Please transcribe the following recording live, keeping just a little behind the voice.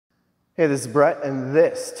Hey, this is Brett, and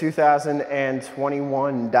this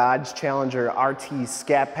 2021 Dodge Challenger RT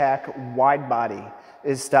Scat Pack Widebody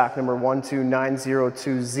is stock number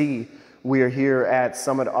 12902Z. We are here at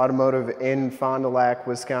Summit Automotive in Fond du Lac,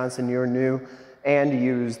 Wisconsin, your new and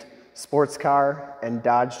used sports car and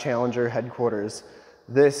Dodge Challenger headquarters.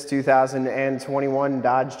 This 2021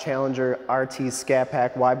 Dodge Challenger RT Scat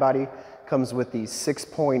Pack Widebody comes with the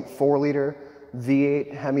 6.4 liter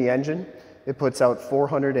V8 Hemi engine. It puts out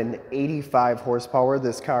 485 horsepower.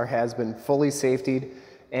 This car has been fully safetied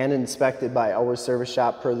and inspected by our service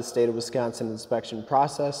shop per the state of Wisconsin inspection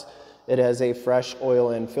process. It has a fresh oil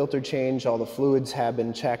and filter change. All the fluids have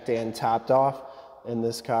been checked and topped off, and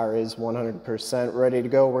this car is 100% ready to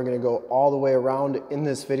go. We're going to go all the way around in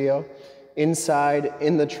this video. Inside,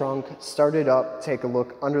 in the trunk, start it up, take a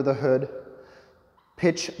look under the hood.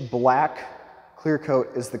 Pitch black, clear coat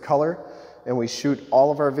is the color. And we shoot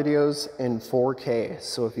all of our videos in 4K.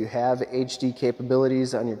 So if you have HD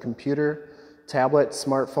capabilities on your computer, tablet,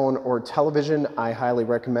 smartphone, or television, I highly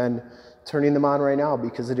recommend turning them on right now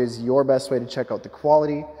because it is your best way to check out the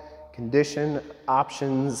quality, condition,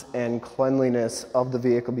 options, and cleanliness of the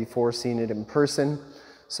vehicle before seeing it in person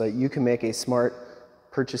so that you can make a smart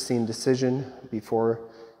purchasing decision before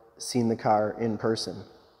seeing the car in person.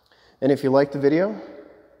 And if you like the video,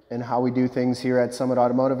 and how we do things here at Summit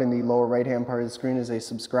Automotive, in the lower right-hand part of the screen is a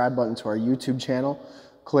subscribe button to our YouTube channel.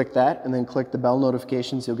 Click that and then click the bell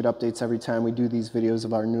notifications. You'll get updates every time we do these videos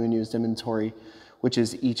of our new and used inventory, which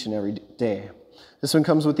is each and every day. This one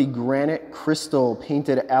comes with the granite crystal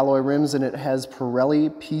painted alloy rims, and it has Pirelli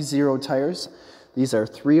Pzero tires. These are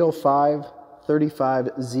 305/35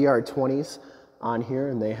 ZR20s on here,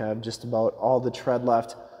 and they have just about all the tread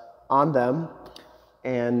left on them.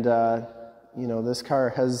 And you know, this car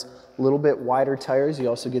has a little bit wider tires. You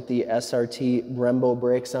also get the SRT Brembo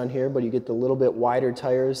brakes on here, but you get the little bit wider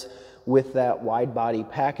tires with that wide body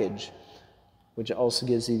package, which also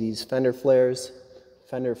gives you these fender flares.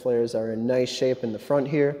 Fender flares are in nice shape in the front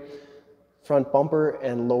here. Front bumper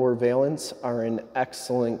and lower valence are in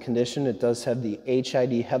excellent condition. It does have the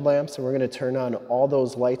HID headlamps, and we're going to turn on all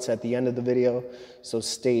those lights at the end of the video, so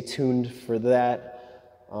stay tuned for that.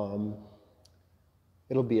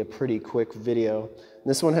 It'll be a pretty quick video.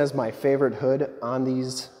 This one has my favorite hood on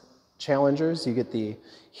these Challengers. You get the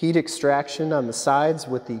heat extraction on the sides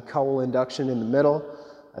with the Cowl induction in the middle.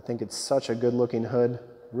 I think it's such a good looking hood,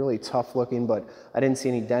 really tough looking, but I didn't see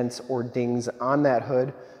any dents or dings on that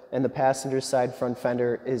hood. And the passenger side front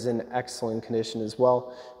fender is in excellent condition as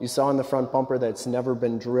well. You saw in the front bumper that it's never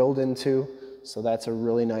been drilled into, so that's a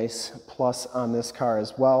really nice plus on this car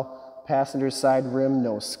as well. Passenger side rim,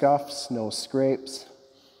 no scuffs, no scrapes.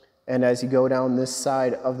 And as you go down this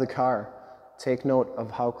side of the car, take note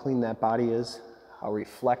of how clean that body is, how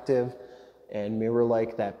reflective and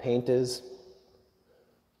mirror-like that paint is.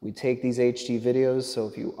 We take these HD videos, so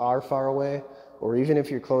if you are far away, or even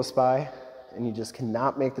if you're close by and you just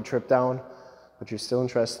cannot make the trip down, but you're still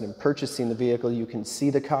interested in purchasing the vehicle, you can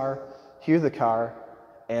see the car, hear the car,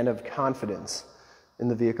 and have confidence in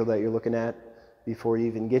the vehicle that you're looking at before you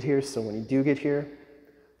even get here. So when you do get here,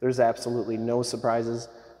 there's absolutely no surprises,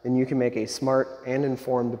 and you can make a smart and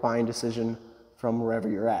informed buying decision from wherever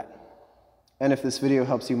you're at. And if this video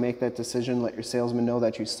helps you make that decision, let your salesman know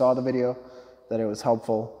that you saw the video, that it was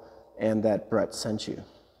helpful, and that Brett sent you.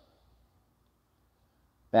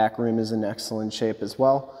 Back rim is in excellent shape as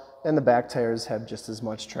well, and the back tires have just as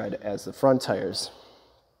much tread as the front tires.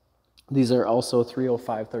 These are also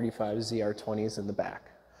 305/35 ZR20s in the back.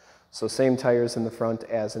 So same tires in the front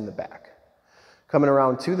as in the back. Coming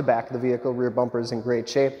around to the back of the vehicle, rear bumper is in great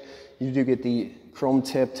shape. You do get the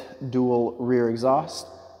chrome-tipped dual rear exhaust,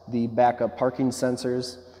 the backup parking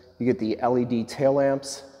sensors. You get the LED tail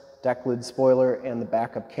lamps, Decklid spoiler, and the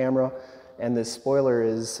backup camera. And this spoiler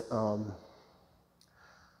is, I'm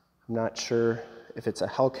not sure if it's a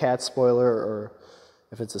Hellcat spoiler or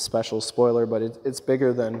if it's a special spoiler, but it's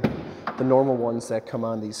bigger than the normal ones that come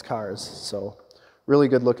on these cars. So really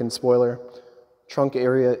good looking spoiler. Trunk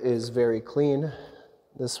area is very clean.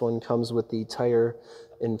 This one comes with the tire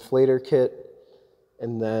inflator kit,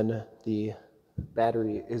 and then the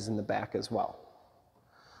battery is in the back as well.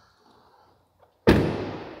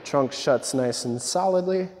 Trunk shuts nice and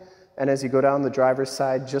solidly, and as you go down the driver's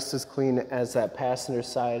side, just as clean as that passenger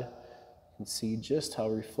side. You can see just how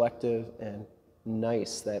reflective and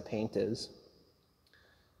nice that paint is.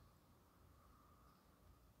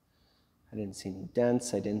 I didn't see any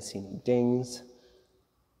dents, I didn't see any dings.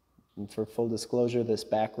 And for full disclosure, this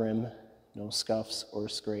back rim, no scuffs or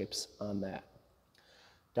scrapes on that.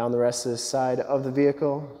 Down the rest of this side of the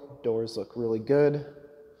vehicle, doors look really good.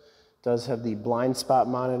 Does have the blind spot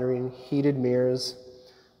monitoring, heated mirrors,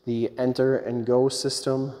 the enter and go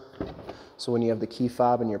system. So when you have the key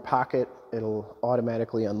fob in your pocket, it'll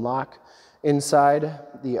automatically unlock. Inside,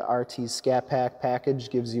 the RT Scat Pack package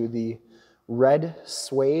gives you the red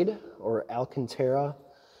suede or Alcantara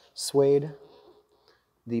suede,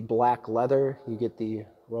 the black leather. You get the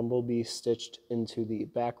Rumblebee stitched into the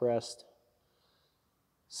backrest.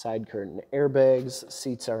 Side curtain airbags.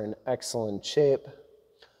 Seats are in excellent shape.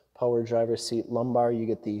 Power driver seat lumbar. You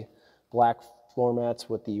get the black floor mats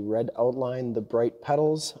with the red outline, the bright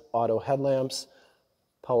pedals, auto headlamps,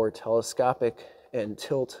 power telescopic and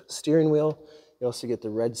tilt steering wheel. You also get the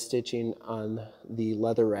red stitching on the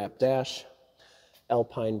leather wrap dash,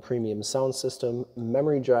 Alpine premium sound system,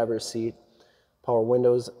 memory driver seat, power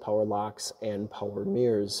windows, power locks, and power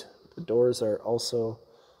mirrors. The doors are also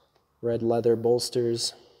red leather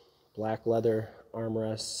bolsters, black leather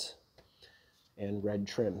armrests, and red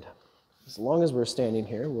trimmed. As long as we're standing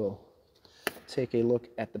here, we'll take a look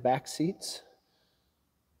at the back seats.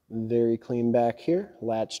 Very clean back here,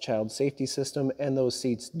 latch child safety system, and those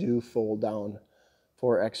seats do fold down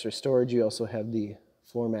for extra storage. You also have the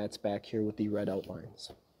floor mats back here with the red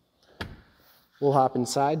outlines. We'll hop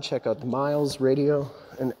inside, check out the miles, radio,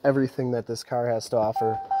 and everything that this car has to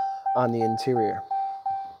offer on the interior.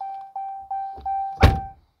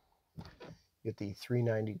 Get the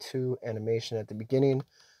 392 animation at the beginning,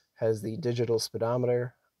 has the digital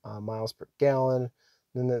speedometer, miles per gallon.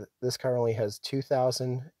 Then this car only has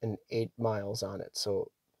 2,008 miles on it,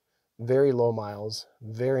 so very low miles,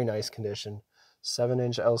 very nice condition.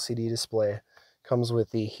 7-inch LCD display, comes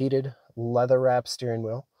with the heated leather wrap steering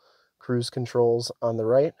wheel, cruise controls on the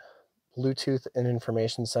right, Bluetooth and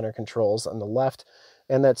information center controls on the left,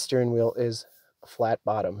 and that steering wheel is flat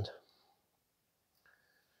bottomed.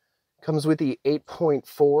 Comes with the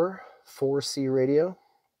 8.4 4C radio.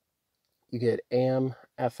 You get AM,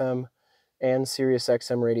 FM, and Sirius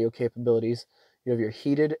XM radio capabilities. You have your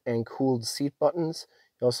heated and cooled seat buttons.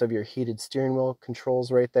 You also have your heated steering wheel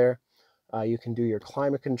controls right there. You can do your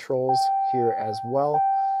climate controls here as well.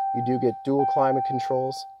 You do get dual climate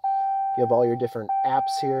controls. You have all your different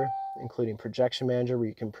apps here, including Projection Manager, where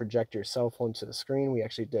you can project your cell phone to the screen. We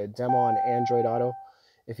actually did a demo on Android Auto.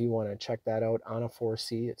 If you want to check that out on a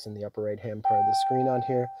 4C, it's in the upper right-hand part of the screen on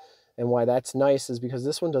here. And why that's nice is because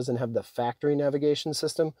this one doesn't have the factory navigation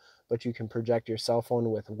system, but you can project your cell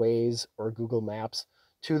phone with Waze or Google Maps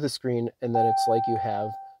to the screen, and then it's like you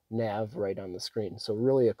have nav right on the screen. So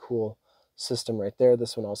really a cool system right there.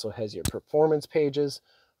 This one also has your performance pages,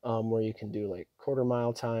 where you can do like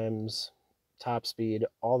quarter-mile times, top speed,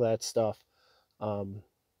 all that stuff.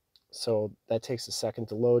 So that takes a second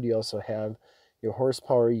to load. You also have your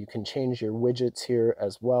horsepower. You can change your widgets here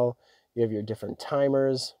as well. You have your different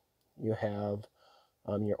timers. You have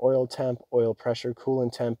your oil temp, oil pressure,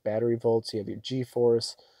 coolant temp, battery volts. You have your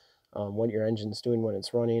G-force, what your engine's doing when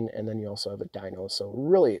it's running, and then you also have a dyno. So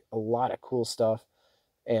really a lot of cool stuff.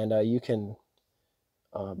 And you can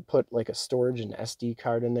put like a storage and SD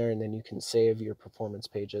card in there, and then you can save your performance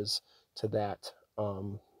pages to that,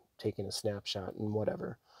 taking a snapshot and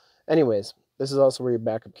whatever. Anyways, this is also where your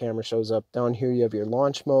backup camera shows up. Down here you have your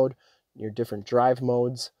launch mode, your different drive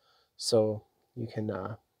modes, so you can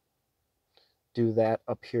do that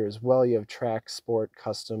up here as well. You have track, sport,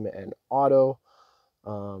 custom, and auto,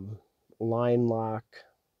 line lock,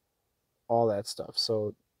 all that stuff.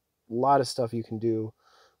 So a lot of stuff you can do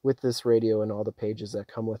with this radio and all the pages that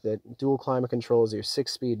come with it. Dual climate control is your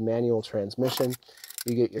 6-speed manual transmission.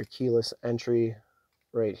 You get your keyless entry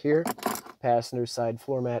right here. Passenger side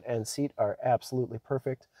floor mat and seat are absolutely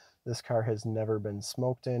perfect. This car has never been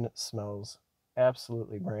smoked in. It smells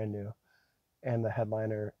absolutely brand new. And the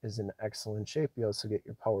headliner is in excellent shape. You also get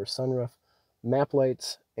your power sunroof, map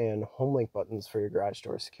lights, and Homelink buttons for your garage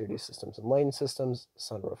door security systems and lighting systems,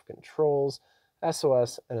 sunroof controls,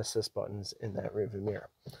 SOS, and assist buttons in that rearview mirror.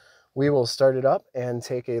 We will start it up and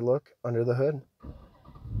take a look under the hood.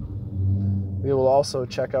 We will also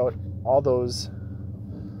check out all those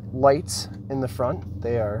lights in the front.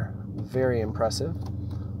 They are very impressive,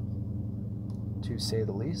 to say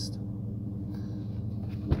the least.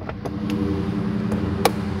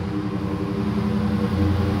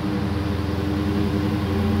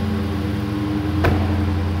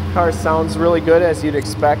 Car sounds really good, as you'd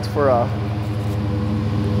expect for a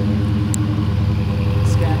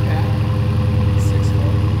Scat Pack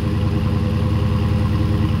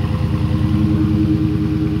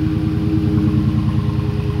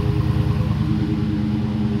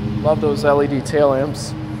 6-4. Love those LED tail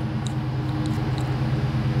lamps.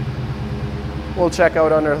 We'll check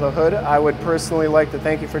out under the hood. I would personally like to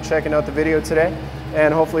thank you for checking out the video today.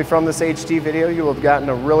 And hopefully from this HD video, you will have gotten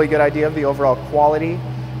a really good idea of the overall quality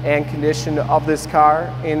and condition of this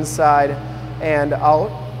car inside and out.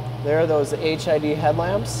 There are those HID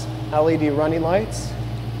headlamps, LED running lights,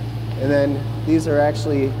 and then these are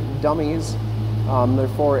actually dummies. They're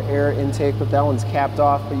for air intake, but that one's capped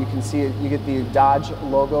off, but you can see it, you get the Dodge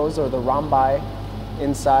logos or the rhombi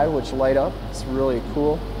inside, which light up. It's really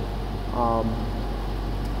cool. But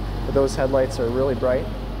those headlights are really bright.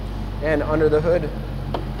 And under the hood,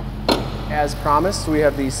 as promised, we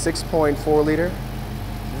have the 6.4 liter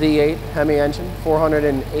V8 Hemi engine,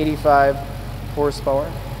 485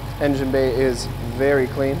 horsepower. Engine bay is very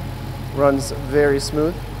clean, runs very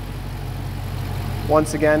smooth.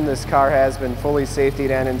 Once again, this car has been fully safetied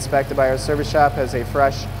and inspected by our service shop, has a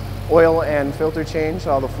fresh oil and filter change.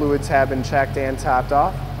 All the fluids have been checked and topped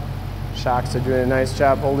off. Shocks are doing a nice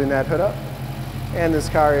job holding that hood up. And this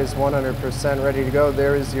car is 100% ready to go.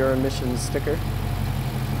 There is your emissions sticker.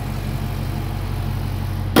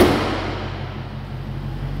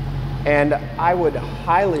 And I would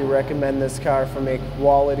highly recommend this car from a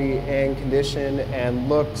quality and condition and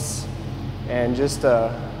looks and just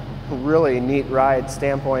a really neat ride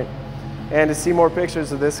standpoint. And to see more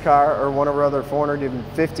pictures of this car or one of our other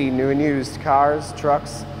 450 new and used cars,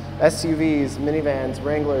 trucks, SUVs, minivans,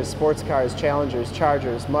 Wranglers, sports cars, Challengers,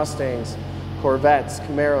 Chargers, Mustangs, Corvettes,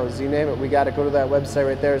 Camaros, you name it, we got to go to that website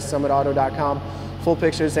right there, summitauto.com. Full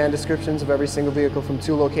pictures and descriptions of every single vehicle from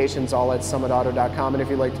 2 locations, all at summitauto.com. And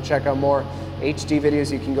if you'd like to check out more HD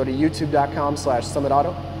videos, you can go to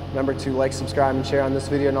youtube.com/summitauto. Remember to like, subscribe, and share on this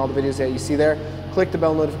video and all the videos that you see there. Click the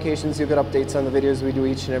bell notifications, you'll get updates on the videos we do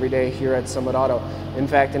each and every day here at Summit Auto. In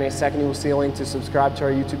fact, in a second, you will see a link to subscribe to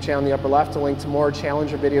our YouTube channel in the upper left, a link to more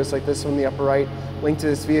Challenger videos like this one in the upper right, link to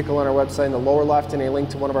this vehicle on our website in the lower left, and a link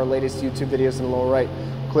to one of our latest YouTube videos in the lower right.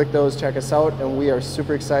 Click those, check us out, and we are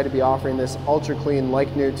super excited to be offering this ultra clean,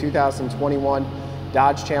 like new 2021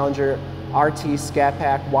 Dodge Challenger RT Scat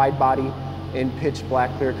Pack wide body in pitch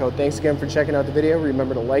black clear coat. Thanks again for checking out the video.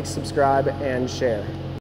 Remember to like, subscribe, and share.